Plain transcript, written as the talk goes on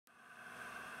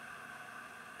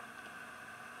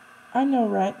I know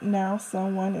right now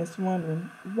someone is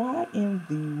wondering why in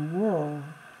the world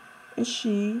is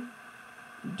she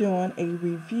doing a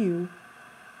review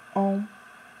on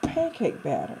pancake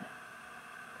batter.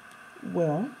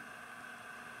 Well,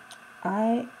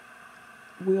 I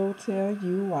will tell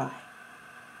you why.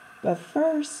 But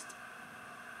first,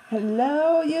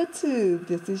 hello YouTube,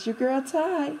 this is your girl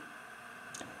Ty.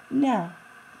 Now,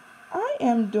 I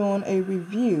am doing a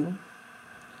review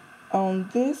on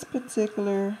this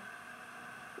particular,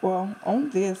 on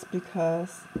this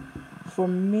because for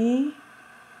me,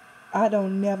 I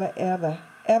don't never ever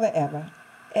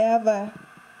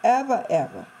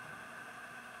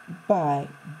buy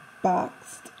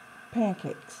boxed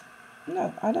pancakes.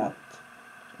 No, I don't.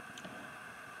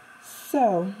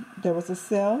 So there was a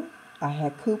sale. I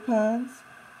had coupons.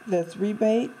 There's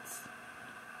rebates.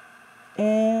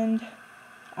 And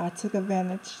I took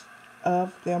advantage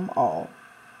of them all.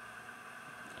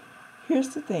 Here's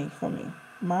the thing for me.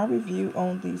 My review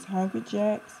on these Hungry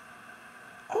Jacks.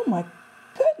 Oh my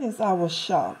goodness, I was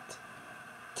shocked.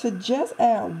 To just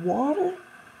add water.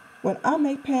 When I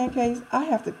make pancakes, I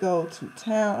have to go to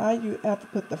town. I have to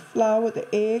put the flour, the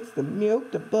eggs, the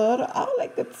milk, the butter, all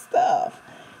that good stuff.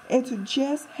 And to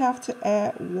just have to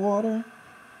add water,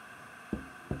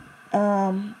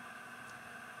 I'm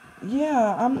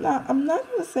not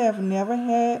gonna say I've never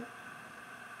had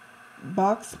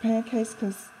boxed pancakes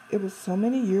because it was so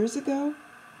many years ago,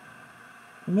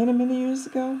 many years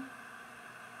ago,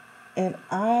 and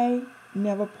I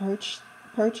never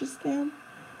purchased them.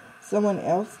 Someone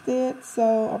else did,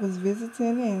 so I was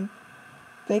visiting and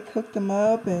they cooked them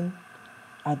up and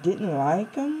I didn't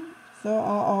like them, so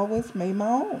I always made my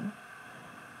own.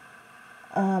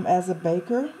 As a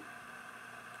baker,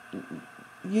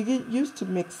 you get used to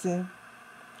mixing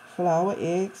flour,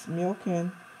 eggs, milk,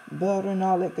 and butter and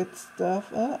all that good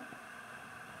stuff up.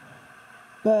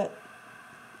 But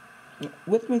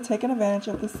with me taking advantage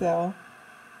of the sale,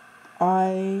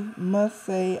 I must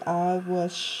say I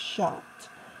was shocked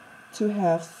to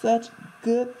have such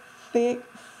good, thick,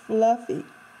 fluffy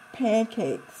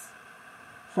pancakes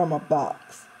from a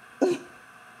box.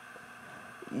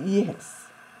 Yes.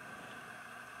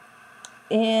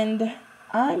 And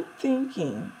I'm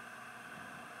thinking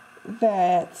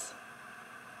that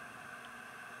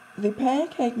the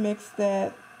pancake mix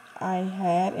that I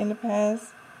had in the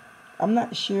past, I'm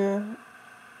not sure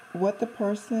what the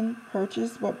person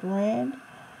purchased, what brand.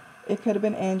 It could have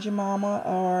been Aunt Jemima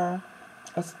or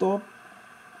a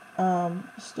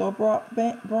store-bought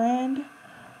brand.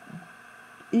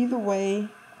 Either way,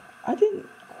 I didn't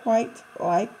quite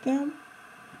like them.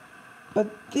 But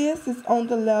this is on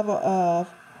the level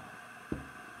of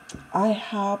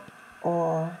IHOP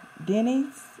or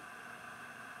Denny's.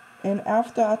 And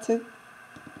after I took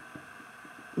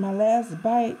my last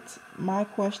bite, my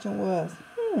question was,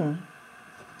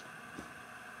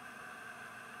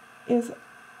 is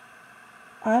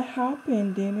IHOP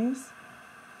and Denny's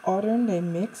ordering a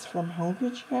mix from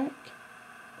Hungry Jack?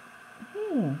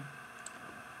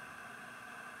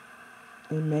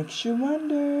 It makes you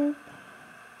wonder.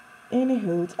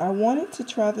 Anywho, I wanted to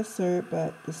try the syrup,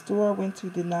 but the store I went to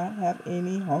did not have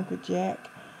any Hungry Jack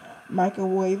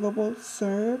microwavable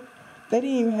syrup. They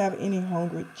didn't even have any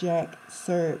Hungry Jack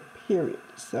syrup, period.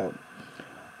 So,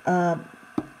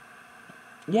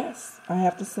 yes, I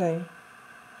have to say,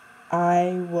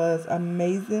 I was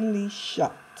amazingly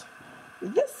shocked.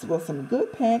 This was some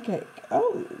good pancake.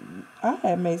 Oh, I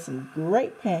had made some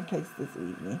great pancakes this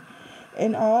evening.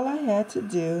 And all I had to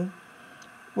do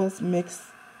was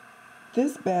mix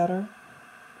this batter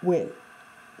with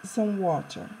some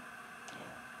water.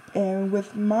 And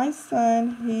with my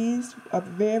son, he's a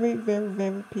very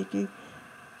picky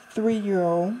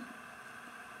 3-year-old.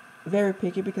 Very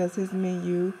picky because his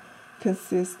menu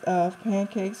consists of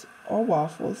pancakes or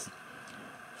waffles,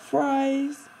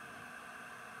 fries,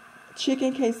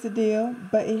 chicken quesadilla,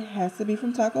 but it has to be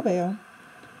from Taco Bell.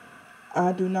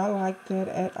 I do not like that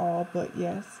at all, but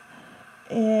yes.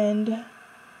 And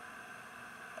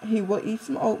he will eat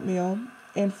some oatmeal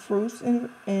and fruits, and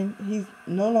he's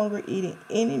no longer eating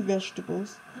any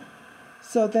vegetables.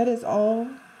 So that is all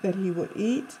that he will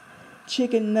eat.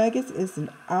 Chicken nuggets is an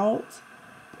out.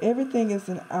 Everything is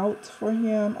an out for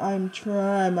him. I'm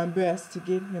trying my best to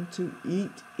get him to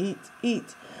eat.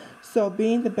 So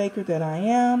being the baker that I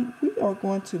am, we are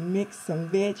going to mix some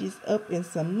veggies up in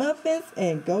some muffins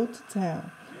and go to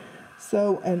town.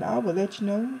 So, and I will let you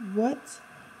know what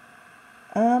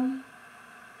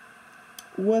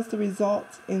was the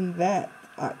result in that,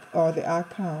 or the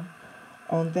outcome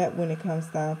on that when it comes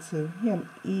down to him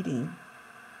eating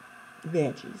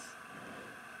veggies.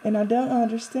 And I don't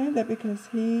understand that because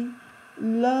he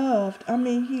loved,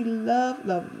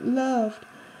 loved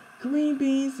green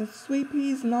beans and sweet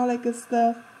peas and all that good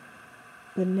stuff.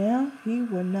 But now he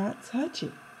will not touch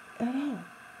it at all.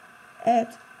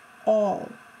 At all.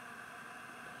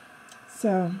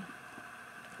 So,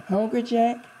 Hungry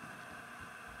Jack,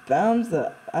 thumbs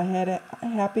up. I had a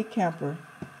happy camper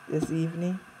this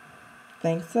evening.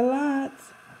 Thanks a lot.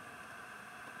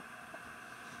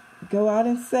 Go out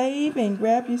and save and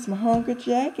grab you some Hungry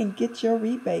Jack and get your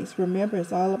rebates. Remember,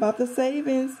 it's all about the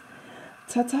savings.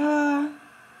 Ta-ta.